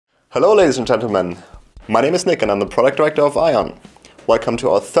Hello ladies and gentlemen, my name is Nick and I'm the product director of AION. Welcome to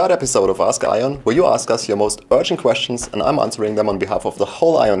our third episode of Ask AION, where you ask us your most urgent questions and I'm answering them on behalf of the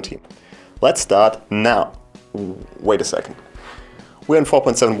whole AION team. Let's start now. Wait a second. We're in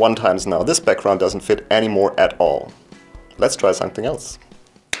 4.71 times now. This background doesn't fit anymore at all. Let's try something else.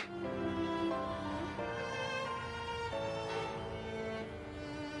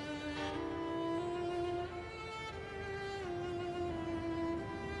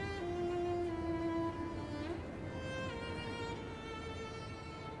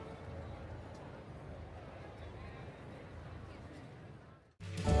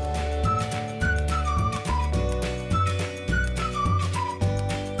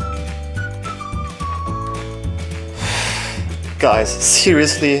 Guys,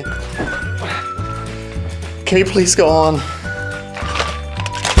 seriously? Can you please go on?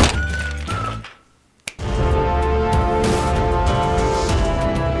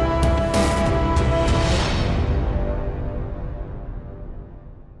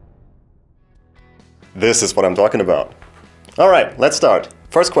 This is what I'm talking about. Alright, let's start.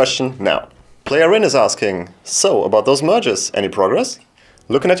 First question now. Player Rin is asking, so about those merges, any progress?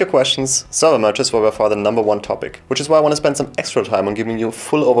 Looking at your questions, server merges were by far the #1 topic, which is why I want to spend some extra time on giving you a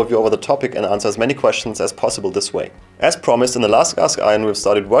full overview over the topic and answer as many questions as possible this way. As promised in the last Ask AION, we've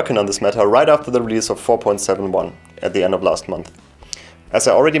started working on this matter right after the release of 4.71 at the end of last month. As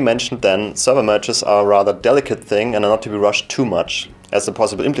I already mentioned then, server merges are a rather delicate thing and are not to be rushed too much, as the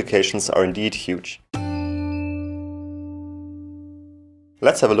possible implications are indeed huge.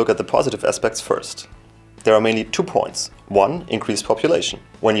 Let's have a look at the positive aspects first. There are mainly 2 points. 1. Increased population.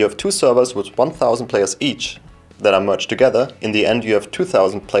 When you have 2 servers with 1,000 players each that are merged together, in the end you have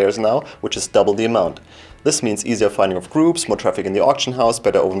 2,000 players now, which is double the amount. This means easier finding of groups, more traffic in the auction house,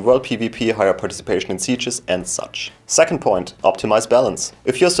 better open world PvP, higher participation in sieges and such. Second point, optimize balance.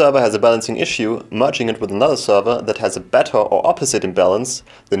 If your server has a balancing issue, merging it with another server that has a better or opposite imbalance,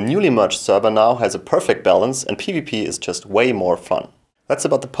 the newly merged server now has a perfect balance and PvP is just way more fun. That's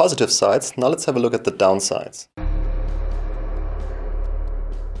about the positive sides, now let's have a look at the downsides.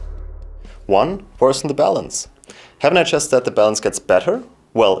 1. Worsen the balance. Haven't I just said the balance gets better?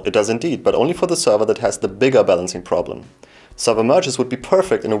 Well, it does indeed, but only for the server that has the bigger balancing problem. Server merges would be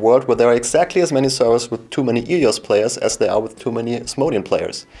perfect in a world where there are exactly as many servers with too many Ilios players as there are with too many Asmodean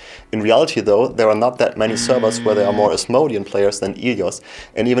players. In reality though, there are not that many servers where there are more Asmodean players than Ilios,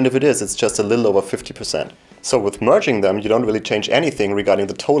 and even if it is, it's just a little over 50%. So with merging them, you don't really change anything regarding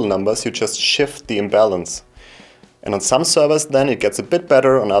the total numbers, you just shift the imbalance. And on some servers then it gets a bit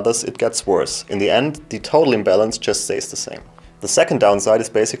better, on others it gets worse. In the end, the total imbalance just stays the same. The second downside is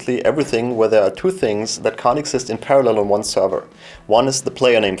basically everything where there are 2 things that can't exist in parallel on one server. One is the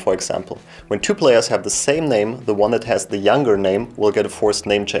player name, for example. When 2 players have the same name, the one that has the younger name will get a forced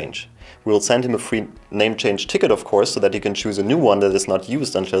name change. We will send him a free name change ticket, of course, so that he can choose a new one that is not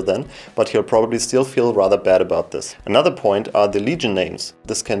used until then, but he'll probably still feel rather bad about this. Another point are the legion names.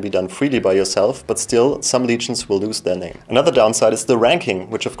 This can be done freely by yourself, but still, some legions will lose their name. Another downside is the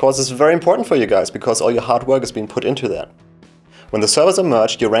ranking, which of course is very important for you guys, because all your hard work is being put into that. When the servers are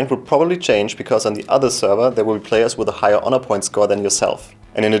merged, your rank will probably change because on the other server there will be players with a higher honor point score than yourself.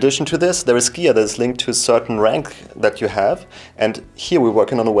 And in addition to this, there is gear that is linked to a certain rank that you have, and here we're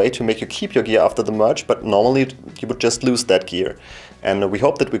working on a way to make you keep your gear after the merge, but normally you would just lose that gear. And we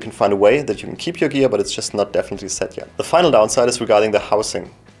hope that we can find a way that you can keep your gear, but it's just not definitely set yet. The final downside is regarding the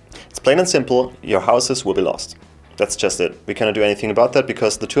housing. It's plain and simple, your houses will be lost. That's just it. We cannot do anything about that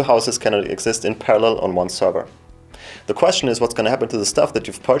because the 2 houses cannot exist in parallel on one server. The question is what's going to happen to the stuff that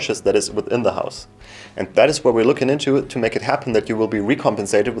you've purchased that is within the house. And that is where we're looking into to make it happen that you will be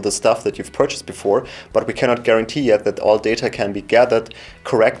recompensated with the stuff that you've purchased before, but we cannot guarantee yet that all data can be gathered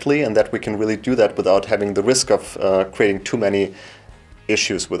correctly and that we can really do that without having the risk of creating too many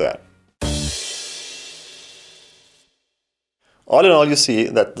issues with that. All in all, you see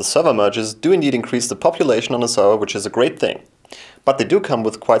that the server merges do indeed increase the population on a server, which is a great thing. But they do come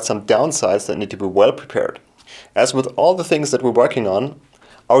with quite some downsides that need to be well prepared. As with all the things that we're working on,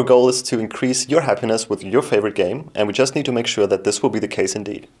 our goal is to increase your happiness with your favorite game, and we just need to make sure that this will be the case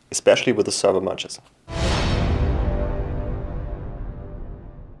indeed, especially with the server merges.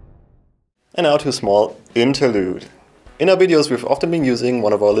 And now to a small interlude. In our videos we've often been using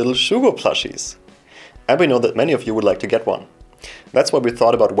one of our little Shugo plushies. And we know that many of you would like to get one. That's why we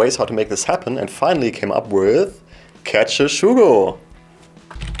thought about ways how to make this happen and finally came up with Catch a Shugo!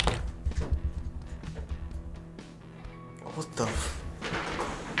 What the f...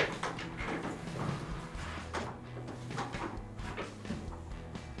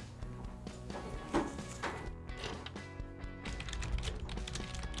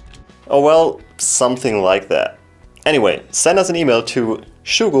 Oh well, something like that. Anyway, send us an email to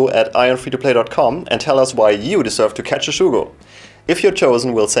shugo@ionfreetoplay.com and tell us why you deserve to catch a Shugo. If you're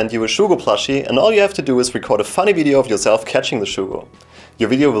chosen, we'll send you a Shugo plushie, and all you have to do is record a funny video of yourself catching the Shugo. Your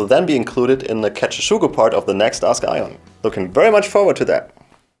video will then be included in the Catch a Shugo part of the next Ask AION. Looking very much forward to that.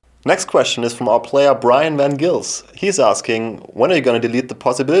 Next question is from our player Brian Van Gils. He's asking, when are you going to delete the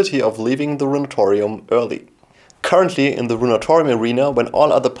possibility of leaving the Runatorium early? Currently, in the Runatorium arena, when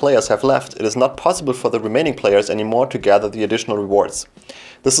all other players have left, it is not possible for the remaining players anymore to gather the additional rewards.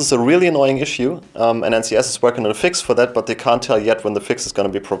 This is a really annoying issue, and NCS is working on a fix for that, but they can't tell yet when the fix is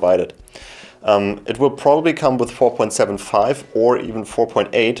going to be provided. It will probably come with 4.75 or even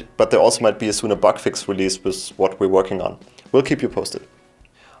 4.8, but there also might be a sooner bug fix release with what we're working on. We'll keep you posted.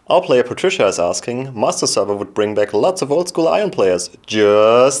 Our player Patricia is asking, Master Server would bring back lots of old school Ion players.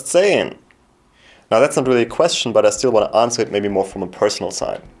 Just saying. Now that's not really a question, but I still want to answer it maybe more from a personal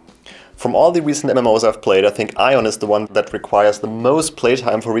side. From all the recent MMOs I've played, I think Ion is the one that requires the most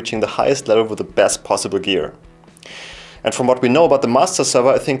playtime for reaching the highest level with the best possible gear. And from what we know about the Master Server,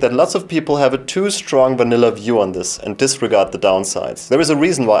 I think that lots of people have a too strong vanilla view on this and disregard the downsides. There is a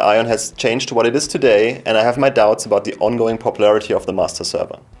reason why Ion has changed to what it is today, and I have my doubts about the ongoing popularity of the Master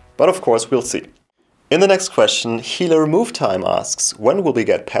Server. But of course, we'll see. In the next question, Healer Remove Time asks, when will we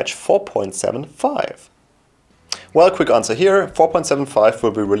get patch 4.75? Well, quick answer here, 4.75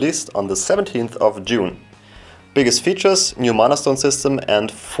 will be released on the 17th of June. Biggest features, new Mana Stone system and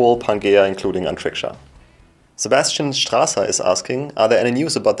full Pangea including Untricksha. Sebastian Strasser is asking, are there any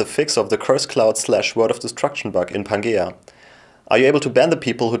news about the fix of the Curse Cloud / Word of Destruction bug in Pangea? Are you able to ban the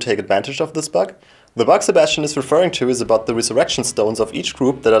people who take advantage of this bug? The bug Sebastian is referring to is about the resurrection stones of each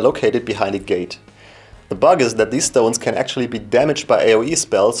group that are located behind a gate. The bug is that these stones can actually be damaged by AoE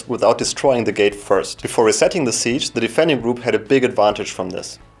spells without destroying the gate first. Before resetting the siege, the defending group had a big advantage from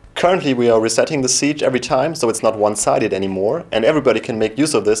this. Currently we are resetting the siege every time, so it's not one-sided anymore, and everybody can make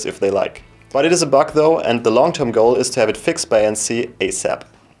use of this if they like. But it is a bug though, and the long-term goal is to have it fixed by NC ASAP.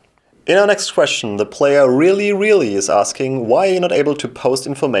 In our next question, the player Really is asking, why are you not able to post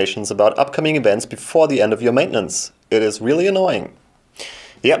informations about upcoming events before the end of your maintenance? It is really annoying.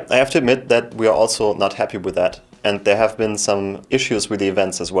 Yeah, I have to admit that we are also not happy with that, and there have been some issues with the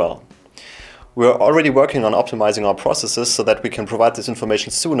events as well. We are already working on optimizing our processes so that we can provide this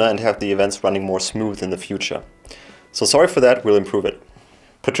information sooner and have the events running more smooth in the future. So sorry for that, we'll improve it.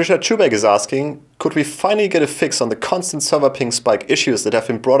 Patricia Chubek is asking, could we finally get a fix on the constant server ping spike issues that have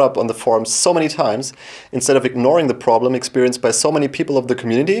been brought up on the forums so many times, instead of ignoring the problem experienced by so many people of the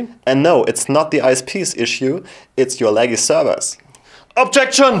community? And no, it's not the ISP's issue, it's your laggy servers.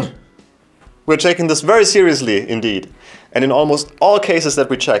 Objection! We're taking this very seriously indeed. And in almost all cases that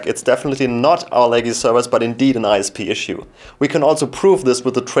we check, it's definitely not our laggy servers, but indeed an ISP issue. We can also prove this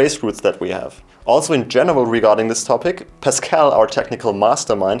with the trace routes that we have. Also in general regarding this topic, Pascal, our technical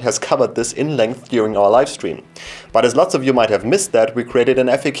mastermind, has covered this in length during our live stream. But as lots of you might have missed that, we created an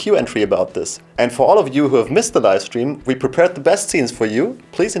FAQ entry about this. And for all of you who have missed the live stream, we prepared the best scenes for you.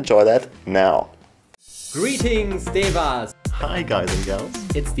 Please enjoy that now. Greetings, Devas! Hi guys and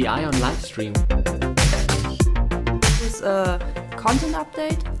gals. It's the ION live stream. This content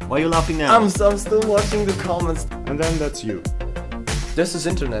update? Why are you laughing now? I'm still watching the comments. And then that's you. This is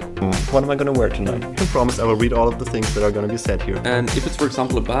internet. What am I gonna wear tonight? I promise I will read all of the things that are gonna be said here. And if it's, for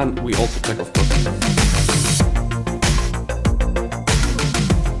example, a ban, we also check, of course.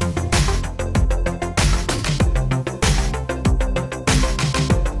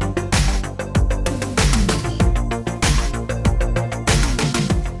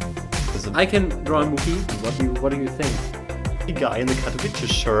 I can draw a Mookie. What do you think? The guy in the Katowice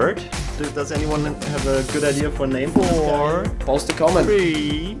shirt. Does anyone have a good idea for a name for this guy? Post a comment.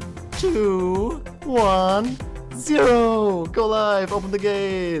 3, 2, 1, 0. Go live, open the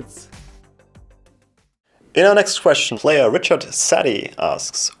gates. In our next question, player Richard Sadie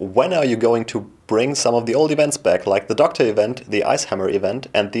asks, when are you going to bring some of the old events back, like the Doctor event, the Ice Hammer event,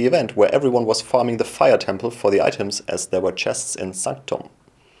 and the event where everyone was farming the Fire Temple for the items as there were chests in Sanctum?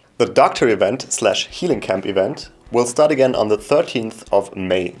 The Doctor event / Healing Camp event will start again on the 13th of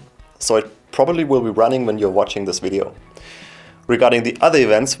May, so it probably will be running when you're watching this video. Regarding the other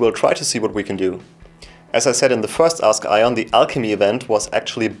events, we'll try to see what we can do. As I said in the first Ask AION, the Alchemy event was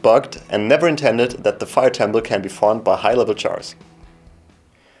actually bugged and never intended that the Fire Temple can be farmed by high-level chars.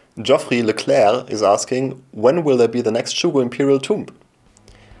 Geoffrey Leclerc is asking, when will there be the next Shugo Imperial Tomb?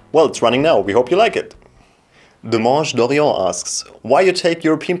 Well, it's running now, we hope you like it. Demange Dorian asks, why you take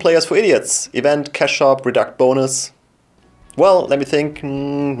European players for idiots? Event, cash shop, reduct bonus? Well, let me think.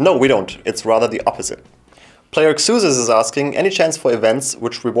 No, we don't. It's rather the opposite. Player Xusis is asking, any chance for events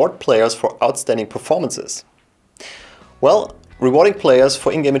which reward players for outstanding performances? Well, rewarding players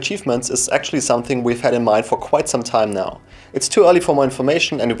for in-game achievements is actually something we've had in mind for quite some time now. It's too early for more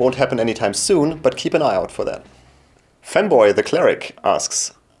information and it won't happen anytime soon, but keep an eye out for that. Femboy the Cleric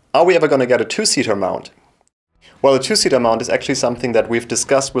asks, are we ever going to get a two-seater mount? Well, a two-seater mount is actually something that we've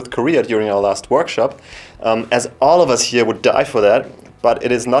discussed with Korea during our last workshop, as all of us here would die for that, but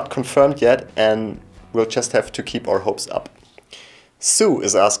it is not confirmed yet and we'll just have to keep our hopes up. Sue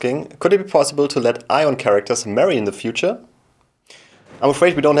is asking, could it be possible to let AION characters marry in the future? I'm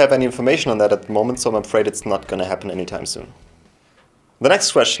afraid we don't have any information on that at the moment, so I'm afraid it's not going to happen anytime soon. The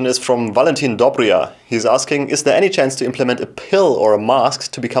next question is from Valentin Dobria. He's asking, is there any chance to implement a pill or a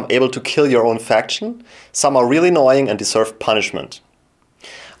mask to become able to kill your own faction? Some are really annoying and deserve punishment.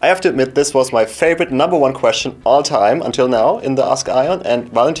 I have to admit, this was my favorite #1 question all time until now in the Ask AION, and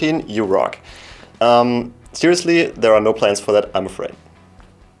Valentin, you rock. Seriously, there are no plans for that, I'm afraid.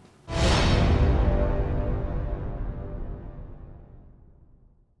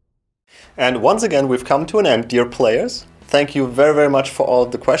 And once again, we've come to an end, dear players. Thank you very, very much for all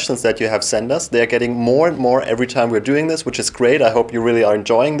of the questions that you have sent us. They're getting more and more every time we're doing this, which is great. I hope you really are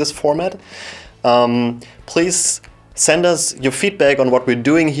enjoying this format. Please send us your feedback on what we're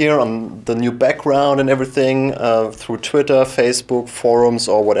doing here, on the new background and everything, through Twitter, Facebook, forums,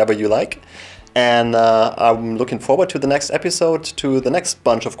 or whatever you like. And I'm looking forward to the next episode, to the next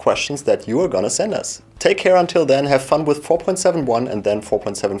bunch of questions that you are going to send us. Take care until then, have fun with 4.71 and then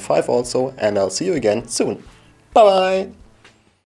 4.75 also, and I'll see you again soon. Bye-bye!